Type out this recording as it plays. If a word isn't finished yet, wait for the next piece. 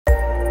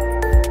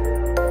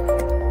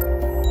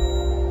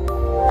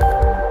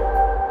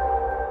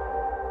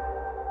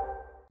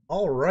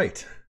All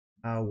right.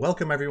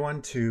 Welcome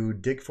everyone to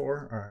Dig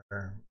For,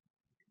 our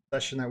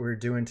session that we're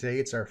doing today.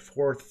 It's our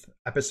fourth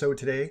episode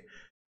today.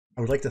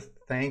 I would like to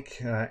thank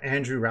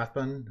Andrew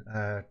Rathbun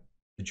to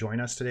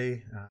join us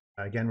today.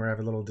 Again, we're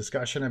having a little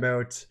discussion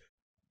about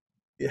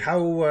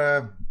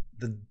how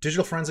the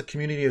digital forensic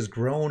community has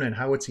grown and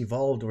how it's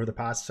evolved over the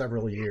past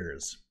several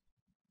years.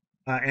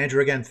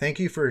 Andrew, again, thank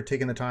you for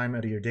taking the time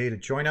out of your day to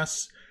join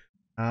us.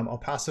 I'll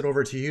pass it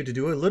over to you to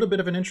do a little bit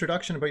of an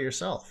introduction about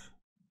yourself.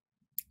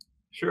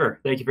 Sure.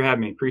 Thank you for having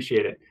me.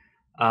 Appreciate it.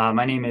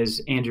 My name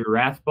is Andrew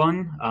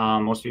Rathbun.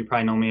 Most of you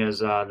probably know me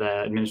as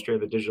the administrator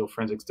of the Digital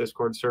Forensics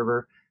Discord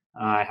server.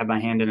 I have my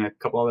hand in a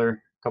couple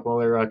other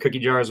cookie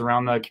jars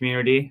around the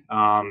community.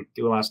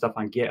 Do a lot of stuff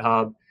on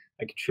GitHub.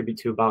 I contribute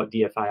to About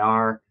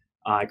DFIR.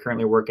 I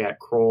currently work at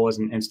Kroll as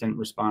an incident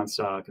response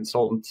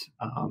consultant.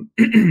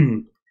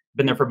 Been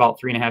there for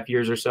about 3.5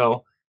 years or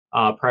so.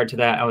 Prior to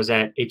that, I was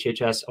at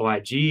HHS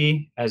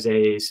OIG as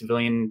a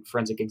civilian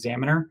forensic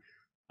examiner.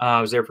 I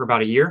was there for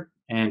about a year.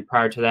 And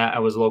prior to that, I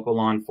was local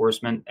law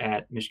enforcement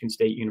at Michigan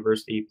State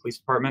University Police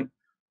Department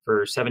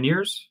for 7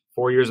 years.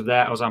 4 years of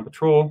that, I was on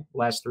patrol.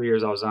 Last 3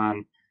 years, I was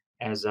on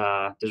as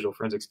a digital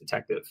forensics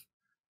detective.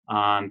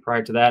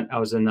 Prior to that, I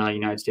was in the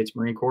United States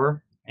Marine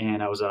Corps,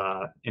 and I was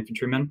an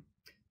infantryman.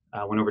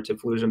 Went over to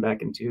Fallujah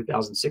back in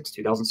 2006,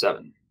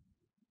 2007.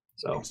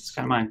 So it's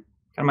kind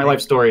of my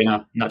life story in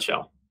a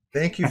nutshell.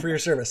 Thank you for your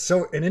service.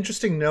 So an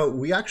interesting note,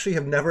 we actually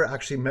have never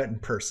actually met in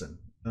person.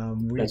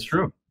 That's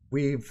true.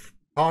 We've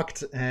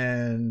talked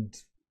and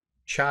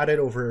chatted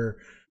over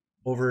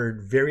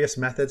various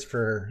methods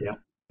for,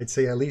 I'd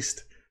say at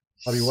least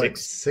probably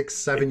six,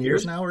 7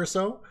 years now or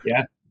so.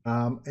 Yeah.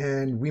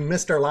 And we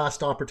missed our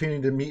last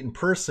opportunity to meet in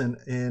person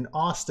in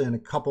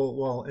Austin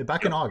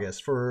back in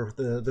August for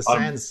the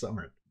Sands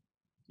Summit.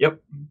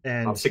 Yep.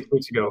 And about 6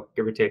 weeks ago,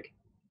 give or take.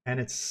 And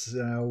it's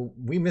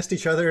we missed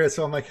each other,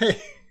 so I'm like,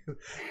 hey,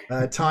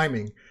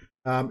 timing.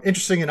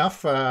 Interesting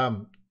enough.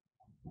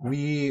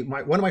 One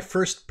of my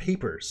first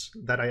papers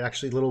that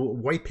little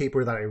white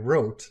paper that I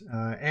wrote,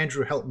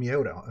 Andrew helped me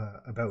out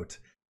about.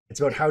 It's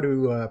about how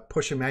to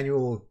push a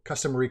manual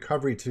customer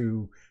recovery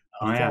to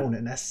phone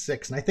in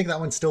S6, and I think that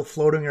one's still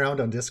floating around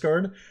on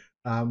Discord.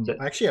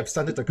 Actually, I've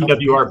sent it to a couple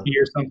WRP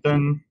people. or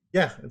something.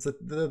 Yeah, it's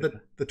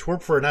the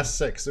twerp for an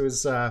S6. It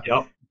was.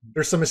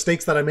 There's some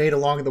mistakes that I made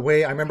along the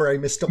way. I remember I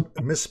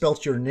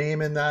misspelt your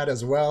name in that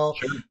as well,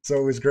 so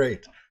it was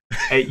great.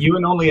 Hey, you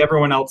and only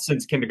everyone else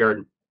since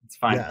kindergarten. It's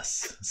fine.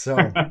 Yes. So,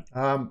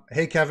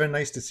 hey, Kevin,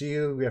 nice to see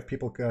you. We have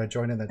people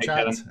joining the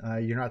chat.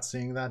 You're not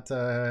seeing that,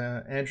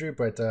 Andrew,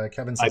 but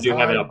Kevin says I do hi.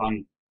 have it up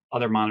on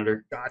other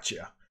monitor.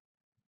 Gotcha.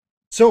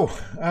 So,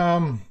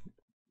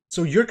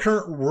 so your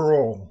current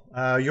role,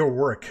 your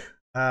work,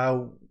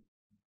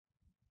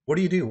 what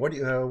do you do? What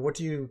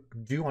do you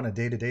do on a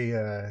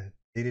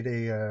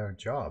day-to-day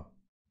job?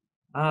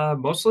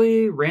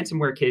 Mostly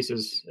ransomware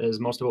cases is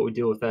most of what we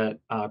deal with at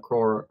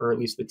Kroll, or at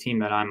least the team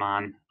that I'm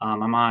on.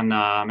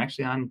 I'm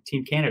actually on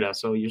Team Canada,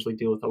 so I usually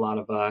deal with a lot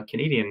of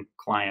Canadian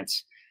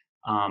clients.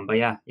 But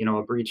yeah,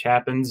 a breach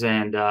happens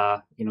and,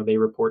 they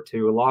report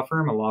to a law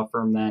firm. A law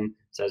firm then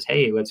says,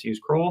 hey, let's use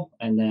Kroll.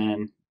 And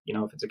then,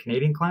 if it's a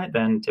Canadian client,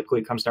 then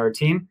typically it comes to our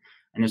team.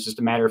 And it's just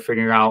a matter of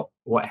figuring out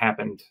what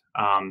happened.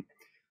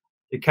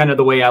 Kind of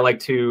the way I like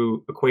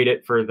to equate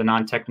it for the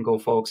non-technical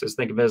folks is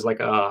think of it as like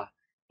a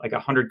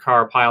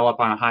 100-car pile up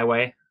on a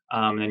highway,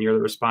 and you're the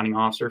responding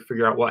officer.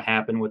 Figure out what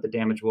happened, what the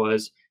damage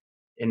was.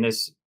 In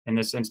this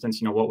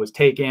instance, what was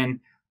taken.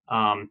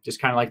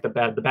 Just kind of like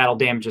the battle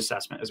damage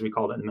assessment, as we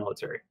call it in the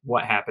military.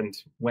 What happened?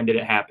 When did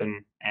it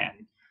happen?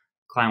 And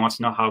client wants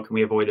to know how can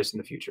we avoid this in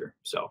the future.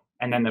 So,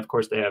 and then of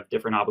course they have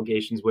different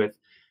obligations with,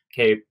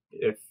 okay,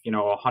 if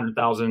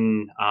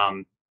 100,000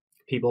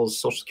 people's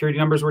social security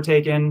numbers were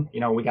taken,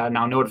 we got to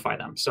now notify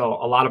them. So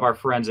a lot of our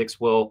forensics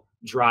will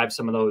drive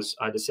some of those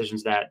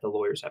decisions that the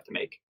lawyers have to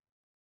make.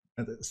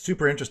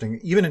 Super interesting.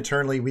 Even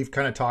internally, we've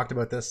kind of talked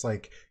about this,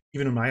 like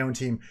even in my own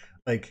team,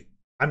 like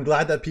I'm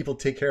glad that people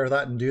take care of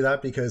that and do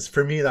that, because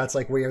for me, that's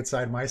like way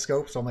outside my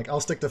scope. So I'm like,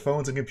 I'll stick to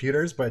phones and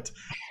computers, but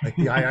like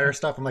the IR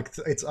stuff, I'm like,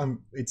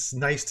 it's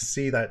nice to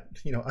see that,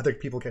 other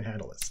people can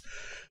handle this.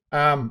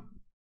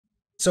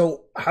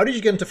 So how did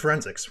you get into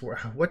forensics?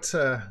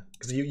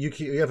 Because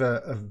you have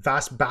a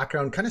vast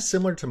background, kind of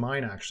similar to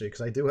mine actually,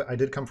 because I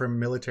did come from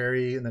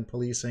military and then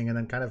policing and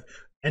then kind of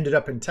ended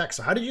up in tech.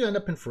 So how did you end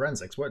up in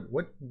forensics? What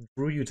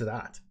drew you to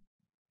that?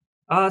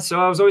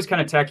 So I was always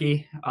kind of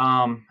techie.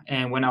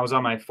 And when I was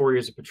on my 4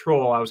 years of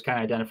patrol, I was kind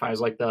of identified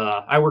as like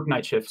I work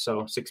night shift,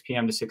 so 6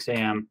 p.m. to 6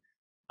 a.m.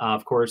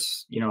 Of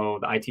course, the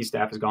IT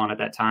staff is gone at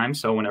that time.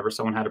 So whenever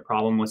someone had a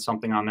problem with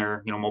something on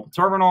their, mobile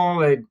terminal,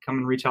 they'd come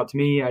and reach out to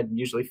me. I'd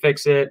usually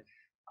fix it.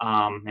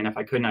 And if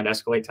I couldn't, I'd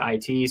escalate to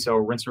IT. So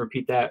rinse and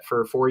repeat that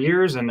for 4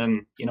 years. And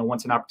then,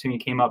 once an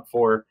opportunity came up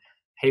for,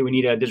 hey, we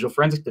need a digital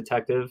forensic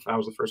detective, I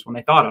was the first one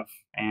they thought of.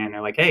 And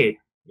they're like, hey,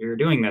 you're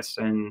doing this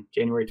in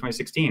January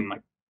 2016. I'm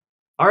like,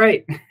 all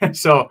right.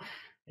 So,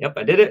 yep,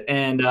 I did it.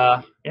 And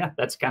yeah,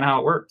 that's kind of how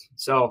it worked.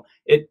 So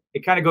it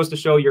kind of goes to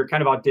show you're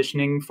kind of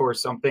auditioning for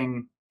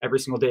something every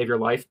single day of your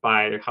life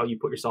by how you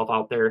put yourself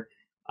out there,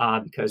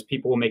 because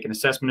people will make an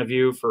assessment of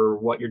you for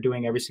what you're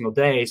doing every single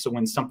day. So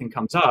when something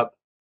comes up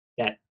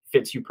that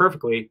fits you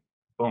perfectly,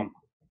 boom,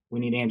 we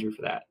need Andrew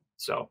for that.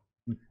 So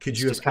could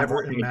it's you have just kind of ever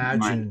one thing to keep in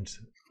mind. imagined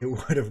it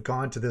would have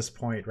gone to this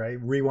point, right?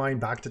 Rewind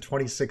back to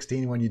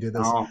 2016 when you did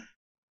this, No,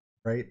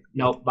 right? Like,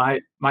 no,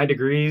 my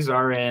degrees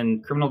are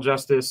in criminal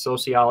justice,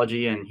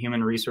 sociology, and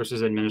human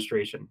resources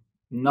administration.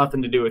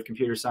 Nothing to do with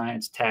computer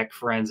science, tech,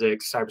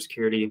 forensics,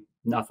 cybersecurity,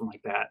 nothing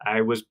like that.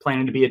 I was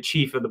planning to be a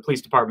chief of the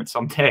police department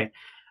someday,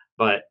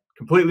 but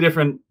completely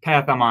different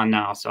path I'm on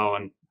now. So,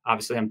 and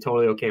obviously I'm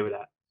totally okay with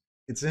that.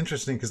 it's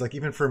interesting because like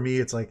even for me,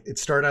 it's like it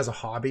started as a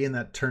hobby and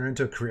that turned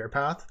into a career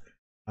path.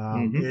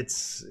 Hmm.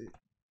 It's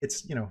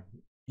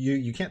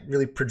you can't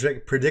really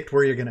predict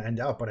where you're going to end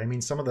up, but I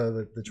mean some of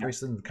the Yeah.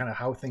 choices and kind of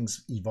how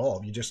things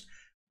evolve, you just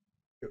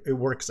it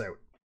works out.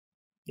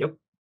 Yep.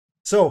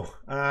 So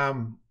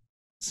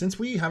since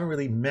we haven't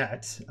really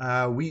met,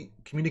 we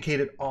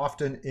communicated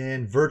often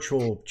in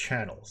virtual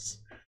channels.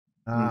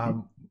 Hmm.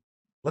 Um,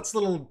 let's do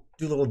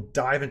a little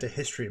dive into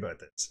history about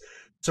this.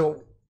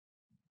 So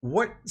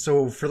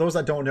so for those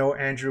that don't know,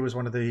 Andrew is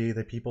one of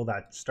the people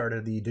that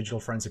started the Digital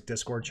Forensic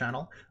Discord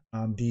channel.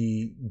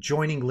 The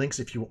joining links,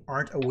 if you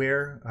aren't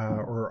aware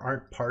or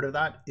aren't part of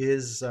that,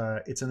 is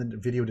it's in the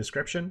video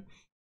description.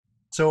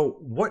 So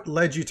what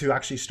led you to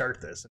actually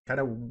start this? Kind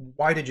of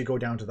why did you go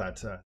down to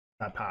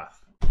that path?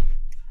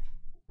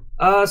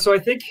 So I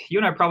think you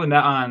and I probably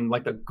met on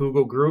like the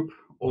Google group,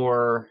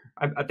 or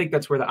I think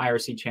that's where the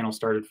IRC channel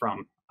started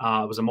from.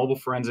 It was a mobile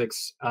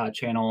forensics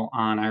channel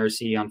on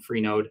IRC on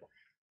Freenode.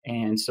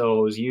 And so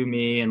it was you,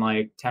 me, and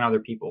like 10 other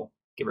people,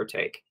 give or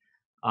take.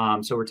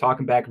 So we're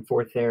talking back and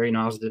forth there. You know,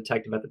 I was a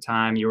detective at the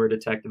time. You were a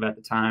detective at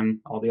the time.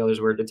 All the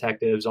others were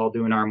detectives, all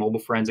doing our mobile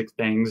forensic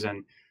things.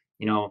 And,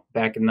 you know,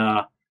 back in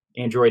the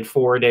Android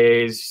 4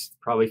 days,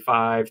 probably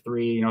 5,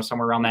 3, you know,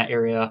 somewhere around that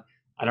area.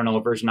 I don't know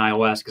a version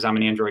iOS because I'm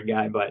an Android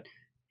guy, but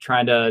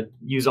trying to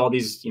use all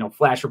these, you know,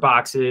 flasher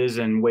boxes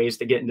and ways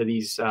to get into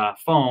these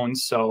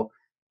phones. So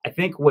I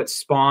think what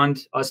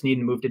spawned us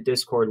needing to move to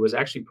Discord was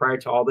actually prior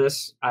to all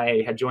this.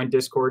 I had joined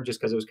Discord just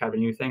because it was kind of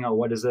a new thing. Oh,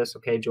 what is this?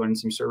 Okay, joining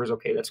some servers.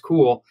 Okay, that's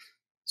cool.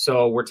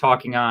 So we're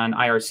talking on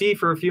IRC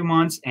for a few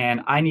months, and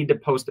I need to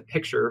post a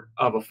picture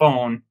of a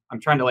phone. I'm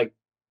trying to like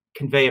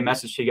convey a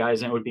message to you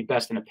guys, and it would be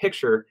best in a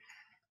picture.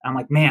 I'm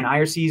like, man,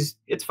 IRC's,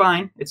 it's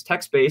fine. It's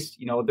text based.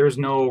 You know, there's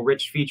no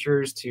rich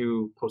features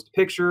to post a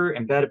picture,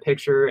 embed a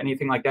picture,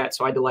 anything like that.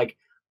 So I had to like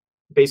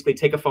basically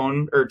take a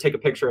phone or take a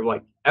picture of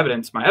like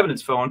evidence, my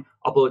evidence phone,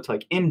 upload it to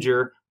like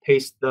Imgur,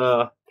 paste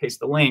the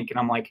link, and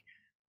I'm like,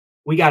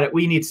 we got it.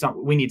 We need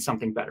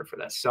something better for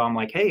this. So I'm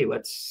like, hey,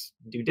 let's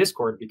do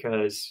Discord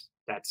because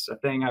that's a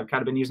thing I've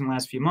kind of been using the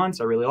last few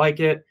months. I really like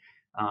it.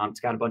 It's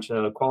got a bunch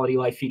of quality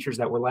life features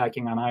that were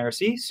lacking on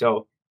IRC.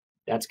 So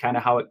that's kind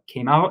of how it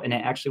came out. And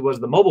it actually was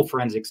the mobile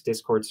forensics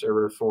Discord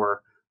server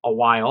for a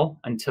while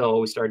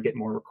until we started getting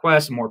more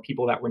requests and more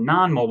people that were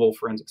non-mobile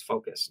forensics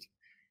focused.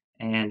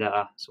 And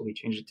so we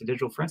changed it to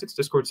Digital Forensics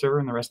Discord server,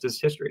 and the rest is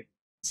history.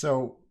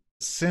 So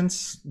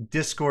since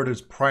Discord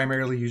is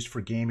primarily used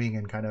for gaming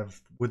and kind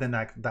of within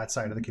that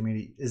side of the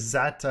community, is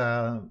that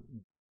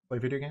play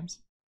video games?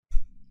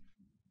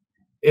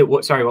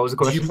 Sorry, what was the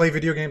Do you question? play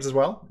video games as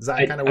well? Is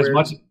that kind of As where?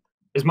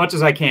 much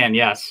as I can,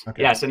 yes,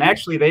 Okay. yes. And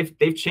actually,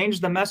 they've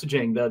changed the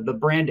messaging, the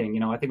branding. You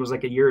know, I think it was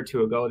like a year or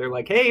two ago. They're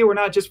like, hey, we're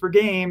not just for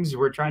games.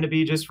 We're trying to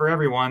be just for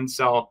everyone.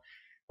 So,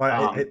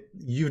 Well, um,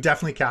 you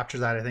definitely capture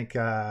that. I think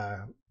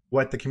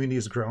what the community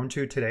has grown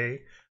to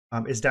today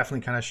is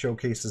definitely kind of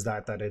showcases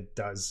that it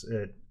does.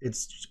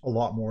 It's a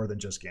lot more than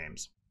just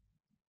games.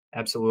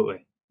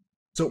 absolutely.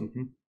 So,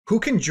 Hmm. who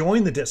can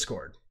join the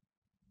Discord?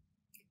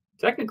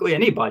 Technically,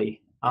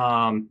 anybody,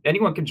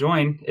 anyone can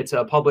join. It's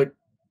a public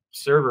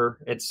server.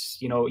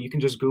 It's, you know, you can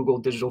just Google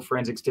Digital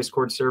Forensics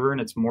Discord server, and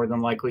it's more than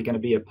likely going to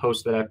be a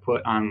post that I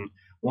put on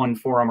one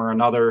forum or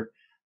another,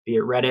 be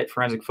it Reddit,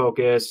 Forensic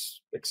Focus,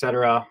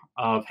 etc.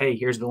 Of, hey,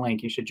 here's the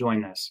link. You should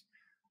join this.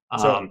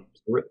 So,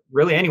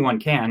 Really, anyone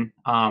can.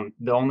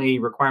 The only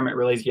requirement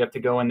really is you have to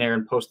go in there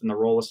and post in the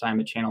role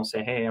assignment channel.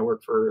 Say, hey, I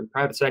work for the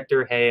private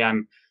sector. Hey,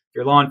 I'm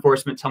your law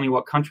enforcement. Tell me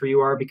what country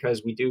you are,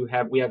 because we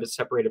have it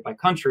separated by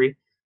country.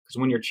 Because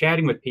when you're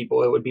chatting with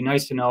people, it would be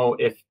nice to know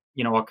if,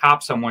 you know, a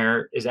cop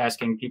somewhere is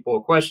asking people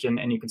a question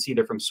and you can see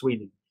they're from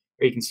Sweden,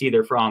 or you can see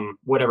they're from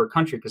whatever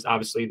country, because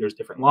obviously there's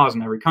different laws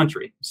in every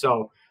country.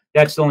 So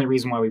that's the only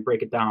reason why we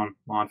break it down: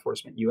 law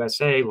enforcement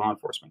USA, law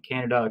enforcement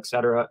Canada,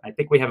 etc. I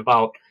think we have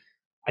about,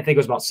 I think it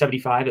was about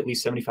 75, at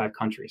least 75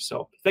 countries.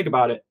 So think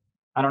about it.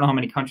 I don't know how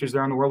many countries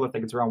there are in the world. I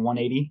think it's around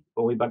 180,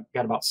 but we've got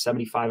about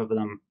 75 of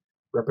them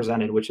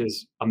represented, which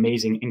is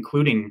amazing,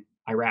 including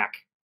Iraq,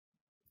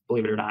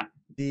 believe it or not.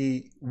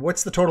 the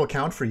what's the total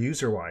count for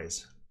user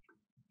wise?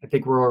 I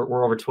think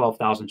we're over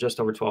 12,000, just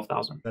over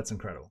 12,000. That's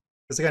incredible.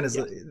 Because again, is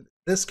Yeah.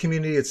 this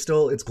community? It's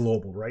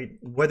global, right?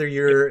 Whether Yep.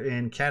 you're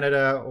in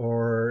Canada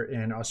or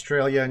in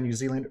Australia, New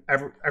Zealand,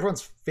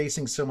 everyone's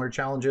facing similar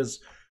challenges.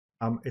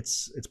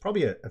 It's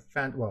probably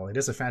it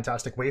is a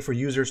fantastic way for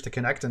users to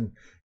connect and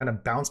kind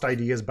of bounce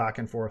ideas back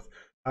and forth.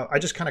 I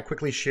just kind of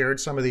quickly shared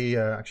some of the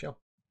actually I'll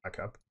back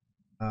up.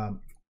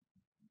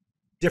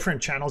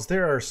 Different channels.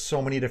 There are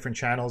so many different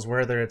channels,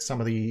 whether it's some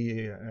of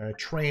the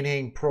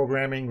training,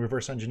 programming,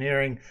 reverse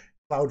engineering,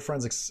 cloud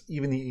forensics,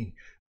 even the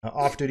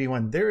off-duty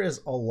one. There is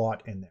a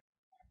lot in there.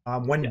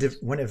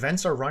 When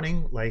events are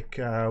running, like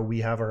we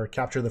have our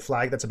Capture the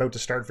Flag that's about to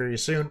start very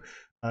soon,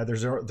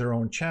 there's their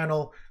own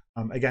channel.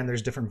 Again,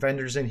 there's different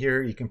vendors in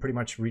here. You can pretty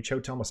much reach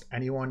out to almost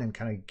anyone and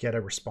kind of get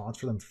a response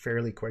for them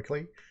fairly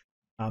quickly.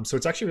 So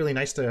it's actually really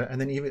nice to, and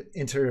then even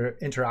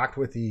interact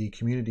with the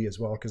community as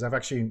well, because I've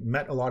actually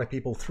met a lot of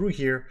people through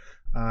here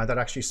that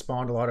actually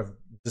spawned a lot of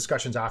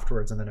discussions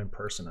afterwards and then in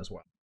person as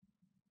well.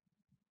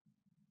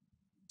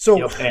 So,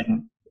 yep,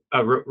 and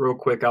real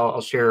quick,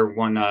 I'll share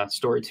one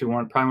story too.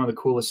 Probably one of the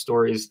coolest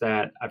stories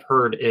that I've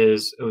heard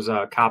is it was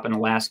a cop in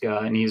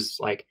Alaska, and he's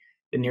like,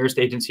 the nearest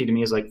agency to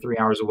me is like 3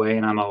 hours away,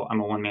 and I'm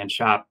a one-man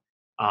shop.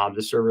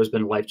 The server has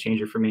been a life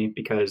changer for me,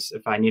 because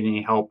if I need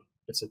any help,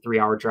 it's a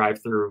 3-hour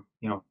drive through,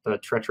 the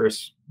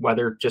treacherous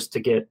weather just to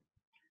get,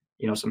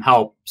 some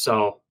help.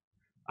 So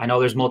I know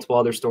there's multiple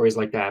other stories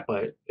like that,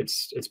 but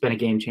it's been a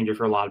game changer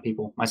for a lot of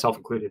people, myself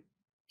included.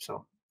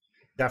 So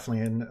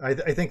definitely, and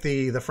I think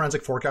the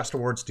Forensic Forecast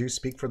Awards do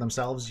speak for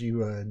themselves.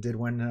 You did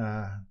win,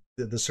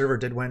 the server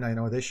did win, I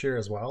know, this year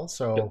as well.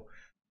 So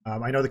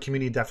I know the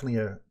community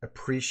definitely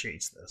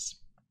appreciates this.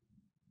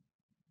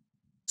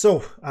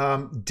 So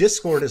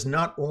Discord is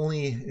not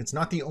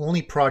the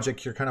only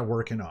project you're kind of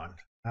working on.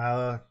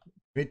 Tell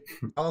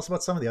us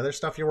about some of the other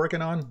stuff you're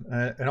working on,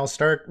 and I'll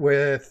start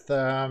with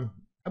how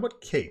about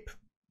Cape,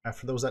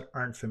 for those that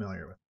aren't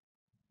familiar with.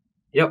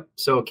 Yep.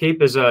 So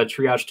Cape is a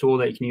triage tool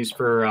that you can use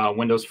for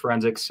Windows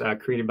forensics,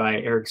 created by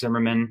Eric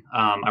Zimmerman.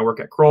 I work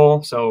at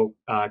Kroll, so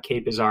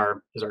Cape is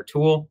our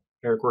tool.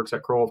 Eric works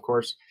at Kroll, of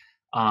course.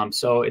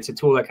 So it's a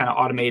tool that kind of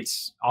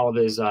automates all of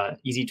his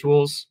easy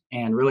tools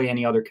and really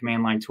any other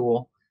command line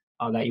tool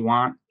that you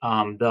want.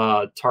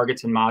 The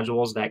targets and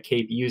modules that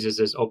Cape uses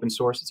is open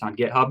source. It's on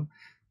GitHub.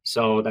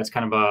 So that's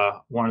kind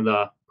of one of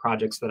the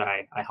projects that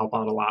I help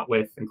out a lot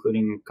with,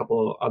 including a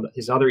couple of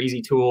his other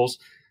easy tools,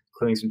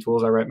 including some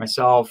tools I write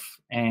myself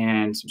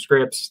and some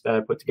scripts that I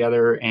put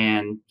together.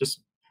 And just,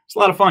 it's a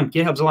lot of fun.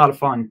 GitHub's a lot of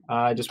fun.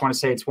 I just want to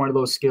say it's one of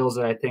those skills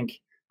that I think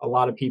a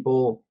lot of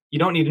people, you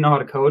don't need to know how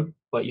to code,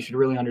 but you should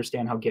really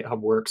understand how GitHub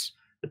works,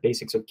 the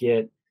basics of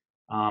Git.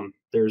 I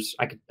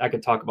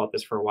could talk about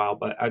this for a while,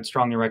 but I'd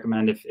strongly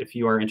recommend if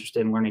you are interested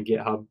in learning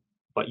GitHub,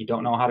 but you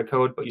don't know how to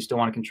code, but you still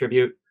want to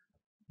contribute,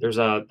 there's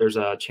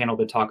a channel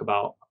to talk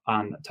about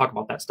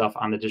that stuff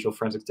on the Digital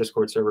Forensics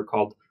Discord server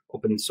called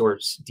Open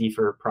Source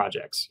DFIR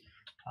Projects.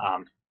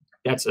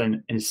 That's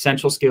an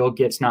essential skill.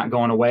 Git's not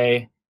going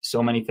away.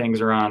 So many things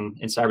in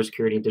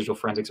cybersecurity and digital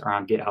forensics are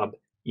on GitHub.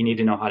 You need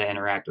to know how to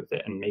interact with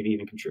it and maybe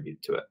even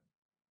contribute to it.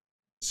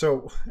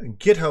 So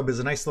GitHub is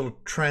a nice little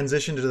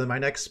transition to my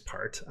next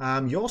part.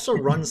 You also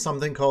run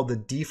something called the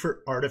DFIR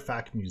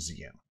Artifact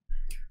Museum.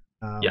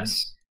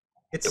 Yes.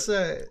 It's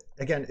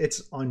again,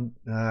 it's on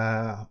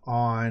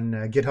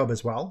GitHub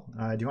as well.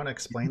 Do you want to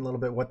explain a little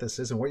bit what this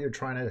is and what you're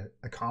trying to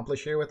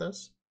accomplish here with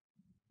this?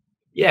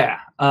 Yeah.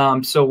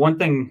 So one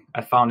thing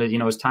I found is,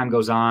 as time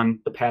goes on,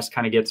 the past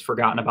kind of gets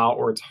forgotten about,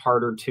 or it's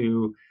harder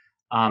to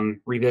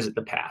revisit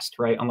the past,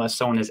 right? Unless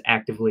someone is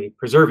actively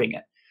preserving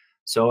it.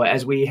 So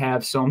as we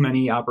have so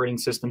many operating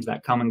systems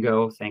that come and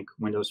go, think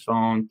Windows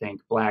Phone,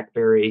 think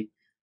BlackBerry,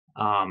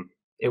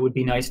 it would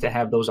be nice to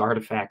have those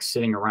artifacts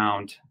sitting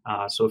around.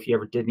 So if you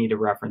ever did need to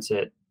reference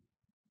it,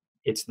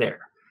 it's there.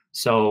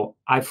 So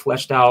I've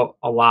fleshed out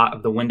a lot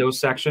of the Windows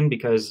section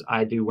because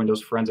I do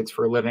Windows forensics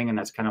for a living, and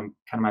that's kind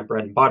of my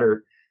bread and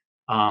butter.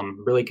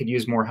 Really could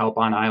use more help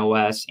on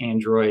iOS,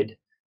 Android,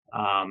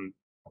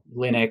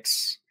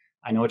 Linux.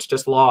 I know it's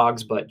just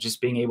logs, but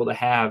just being able to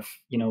have,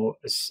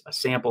 a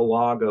sample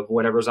log of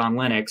whatever's on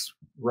Linux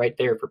right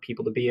there for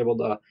people to be able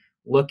to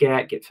look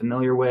at, get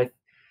familiar with.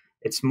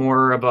 It's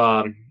more of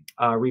a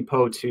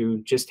repo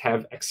to just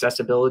have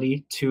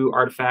accessibility to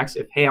artifacts.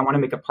 If, hey, I want to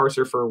make a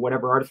parser for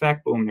whatever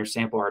artifact, boom, there's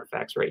sample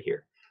artifacts right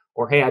here.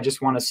 Or, hey, I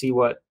just want to see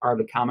what are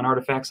the common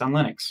artifacts on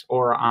Linux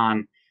or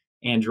on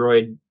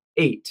Android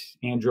 8,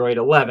 Android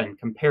 11,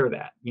 compare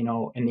that.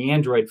 In the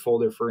Android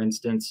folder, for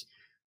instance,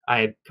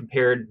 I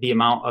compared the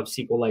amount of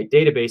SQLite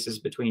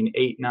databases between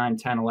 8, 9,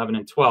 10, 11,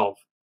 and 12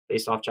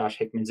 based off Josh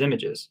Hickman's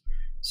images.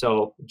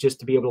 So just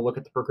to be able to look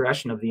at the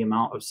progression of the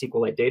amount of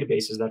SQLite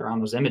databases that are on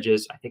those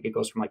images, I think it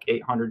goes from like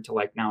 800 to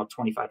like now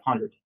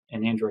 2,500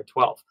 in Android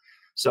 12.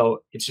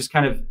 So it's just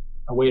kind of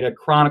a way to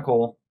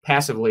chronicle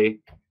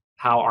passively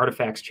how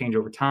artifacts change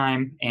over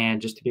time,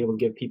 and just to be able to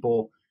give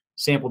people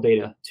sample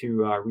data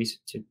to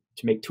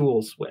make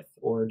tools with,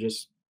 or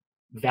just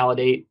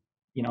validate,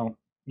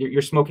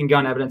 your smoking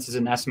gun evidence is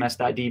in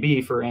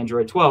sms.db for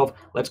Android 12.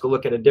 Let's go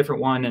look at a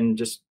different one and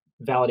just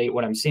validate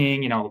what I'm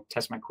seeing,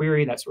 test my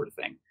query, that sort of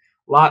thing.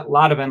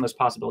 Lot of endless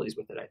possibilities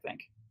with it, I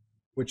think.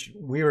 Which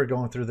we were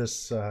going through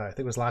this, I think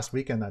it was last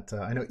weekend, that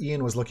I know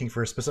Ian was looking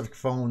for a specific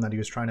phone that he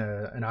was trying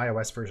an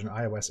iOS version,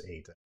 iOS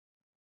 8.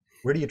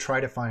 where do you try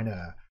to find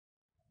an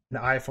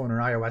iPhone or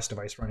an iOS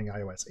device running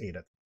iOS 8?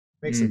 It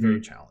makes it Mm-hmm.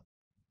 very challenging.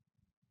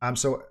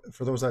 So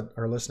for those that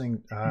are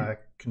listening,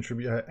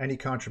 contribute any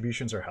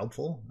contributions are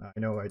helpful. I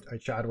know I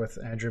chatted with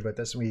Andrew about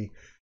this, and we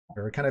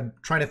are kind of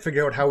trying to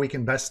figure out how we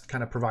can best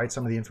kind of provide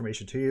some of the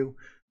information to you,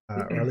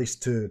 or at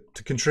least to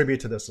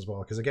contribute to this as well.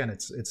 Because again,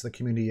 it's the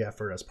community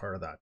effort as part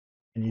of that,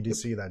 and you do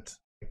see that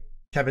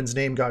Kevin's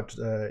name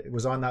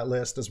was on that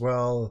list as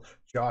well.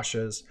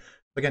 Josh's,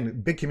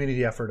 again, big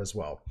community effort as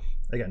well.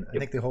 Again, I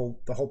think the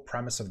whole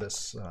premise of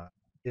this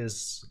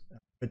is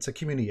it's a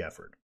community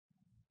effort.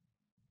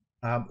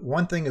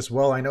 One thing as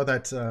well, I know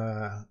that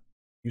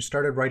you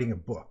started writing a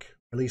book,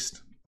 at least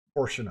a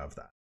portion of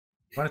that.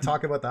 Want to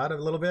talk about that a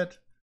little bit?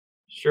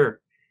 Sure.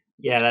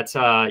 Yeah, that's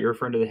you're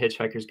referring to the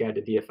Hitchhiker's Guide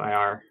to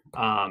DFIR.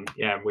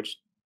 Yeah, which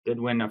did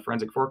win a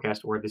Forensic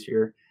Forecast Award this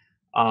year.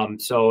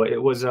 So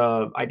it was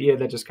a idea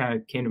that just kind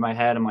of came to my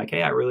head. I'm like,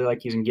 hey, I really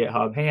like using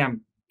GitHub. Hey,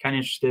 I'm kind of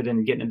interested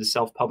in getting into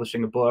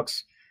self-publishing of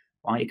books.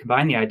 Why don't you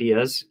combine the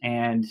ideas?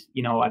 And,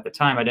 you know, at the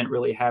time, I didn't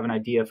really have an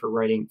idea for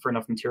writing for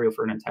enough material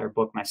for an entire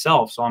book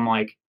myself. So I'm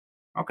like,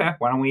 okay,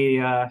 why don't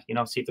we,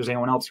 see if there's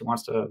anyone else who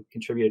wants to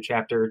contribute a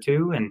chapter or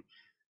two, and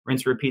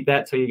rinse, repeat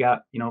that till you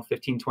got,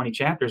 15, 20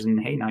 chapters. And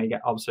hey, now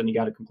all of a sudden you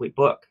got a complete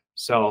book.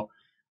 So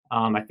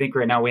I think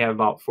right now we have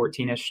about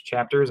 14-ish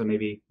chapters and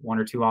maybe one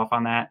or two off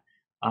on that.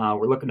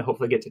 We're looking to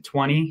hopefully get to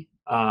 20.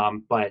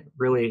 But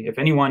really, if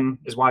anyone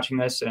is watching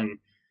this and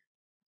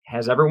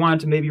has ever wanted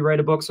to maybe write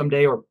a book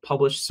someday or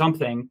publish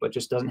something, but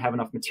just doesn't have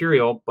enough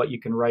material, but you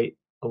can write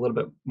a little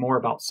bit more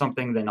about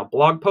something than a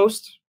blog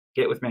post,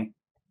 get with me.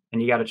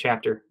 And you got a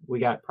chapter. We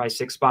got probably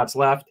 6 spots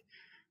left.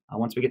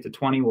 Once we get to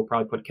 20, we'll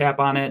probably put a cap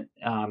on it,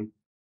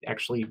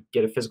 actually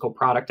get a physical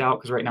product out,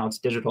 because right now it's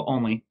digital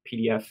only,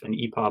 PDF and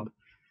EPUB.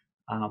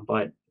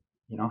 But,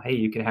 hey,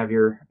 you can have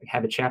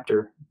a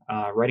chapter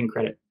writing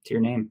credit to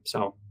your name.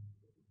 So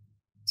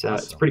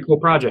it's a pretty cool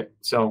project.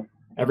 So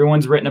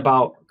everyone's written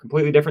about a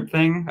completely different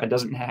thing.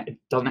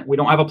 We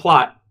don't have a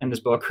plot in this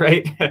book,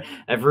 right?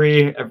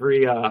 every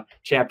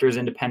chapter is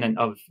independent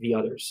of the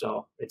others.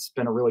 So it's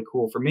been a really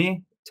cool for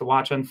me to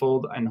watch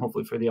unfold, and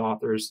hopefully for the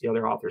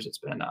other authors, it's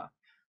been a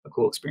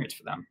cool experience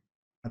for them.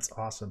 That's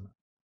awesome.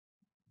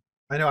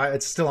 I know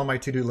it's still on my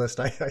to-do list.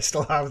 I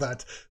still have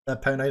that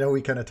pen. I know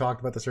we kind of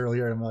talked about this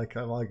earlier. I'm like,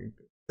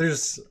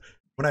 there's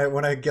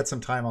when I get some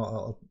time,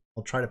 I'll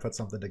try to put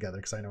something together,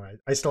 because I know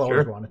I still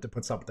always wanted to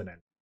put something in.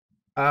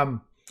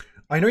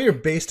 I know you're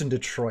based in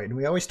Detroit, and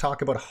we always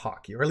talk about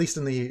hockey, or at least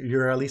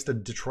you're at least a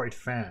Detroit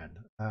fan.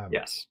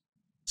 Yes.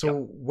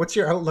 So what's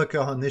your outlook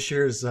on this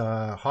year's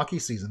hockey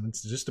season?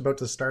 It's just about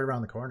to start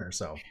around the corner.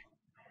 So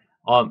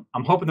I'm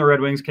hoping the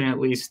Red Wings can at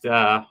least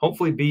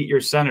hopefully beat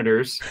your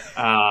Senators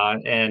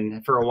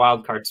and for a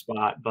wild card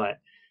spot. But,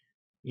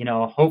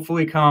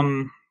 hopefully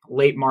come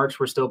late March,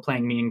 we're still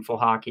playing meaningful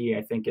hockey.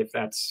 I think if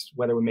that's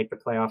whether we make the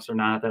playoffs or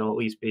not, that'll at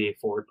least be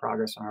forward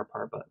progress on our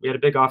part. But we had a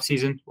big off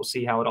season. We'll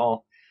see how it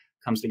all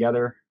comes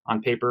together.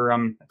 On paper,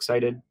 I'm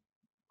excited.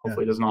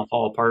 Hopefully it doesn't all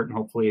fall apart, and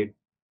hopefully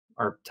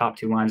our top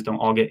 2 lines don't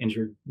all get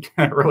injured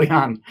early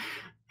on.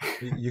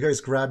 You guys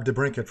grabbed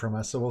DeBrincat from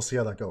us, so we'll see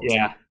how that goes.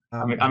 Yeah,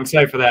 I'm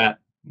excited for that.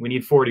 We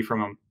need 40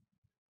 from him.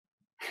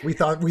 We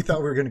thought we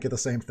were going to get the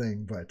same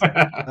thing, but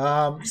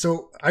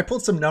so I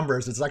pulled some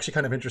numbers. It's actually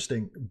kind of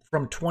interesting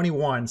from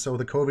 21. So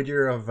the COVID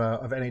year of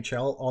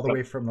NHL, all the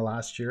way from the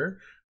last year.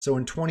 So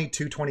in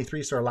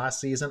 22-23, so our last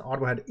season,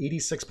 Ottawa had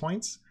 86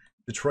 points.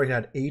 Detroit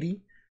had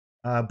 80.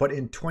 But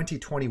in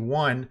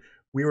 2021,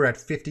 we were at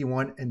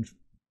 51 and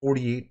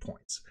 48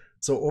 points.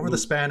 So over the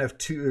span of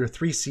 2 or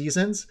 3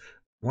 seasons,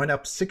 went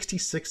up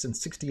 66 and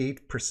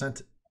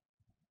 68%.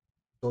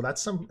 So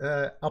that's some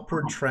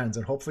upward trends,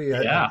 and hopefully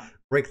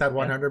break that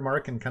 100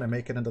 mark and kind of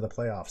make it into the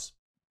playoffs.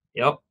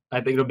 Yep. I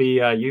think it'll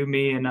be you,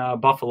 me, and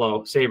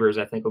Buffalo Sabres.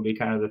 I think will be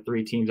kind of the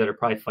 3 teams that are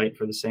probably fighting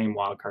for the same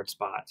wild card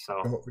spot.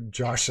 So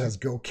Josh says,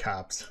 "Go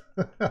Caps."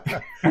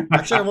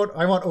 Actually,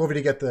 I want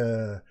Ovi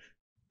to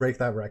break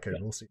that record.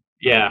 We'll see.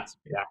 Yeah,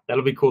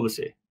 that'll be cool to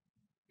see.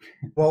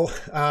 Well,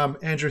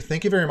 Andrew,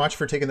 thank you very much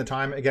for taking the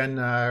time again,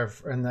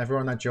 and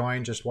everyone that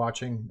joined, just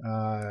watching,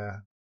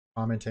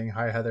 commenting.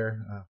 Hi,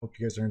 Heather. Hope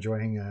you guys are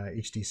enjoying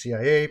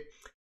HDCIA.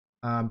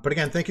 But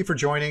again, thank you for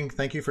joining.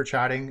 Thank you for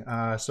chatting.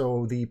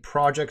 So the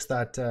projects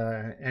that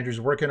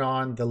Andrew's working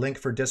on, the link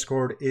for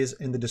Discord is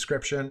in the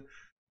description.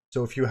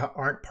 So if you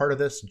aren't part of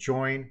this,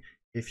 join.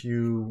 If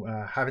you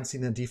haven't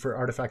seen the DFIR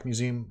Artifact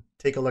Museum,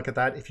 take a look at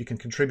that. If you can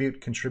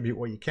contribute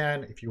what you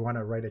can. If you want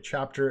to write a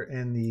chapter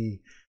in the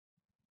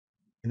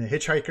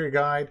Hitchhiker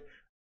Guide,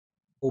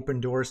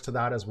 open doors to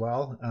that as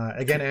well.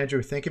 Again,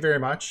 Andrew, thank you very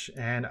much.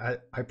 And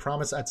I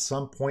promise at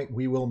some point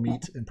we will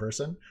meet in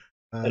person.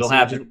 It'll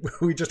happen.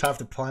 We just have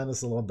to plan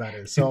this a little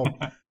better. So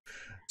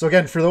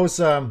again, for those,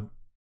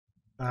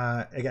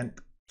 again,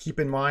 keep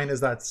in mind is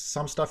that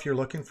some stuff you're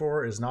looking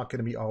for is not going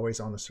to be always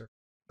on the surface.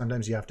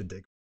 Sometimes you have to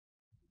dig.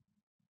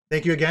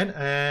 Thank you again,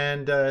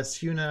 and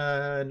see you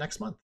next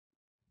month.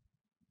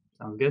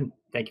 Sounds good.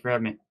 Thank you for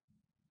having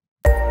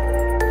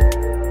me.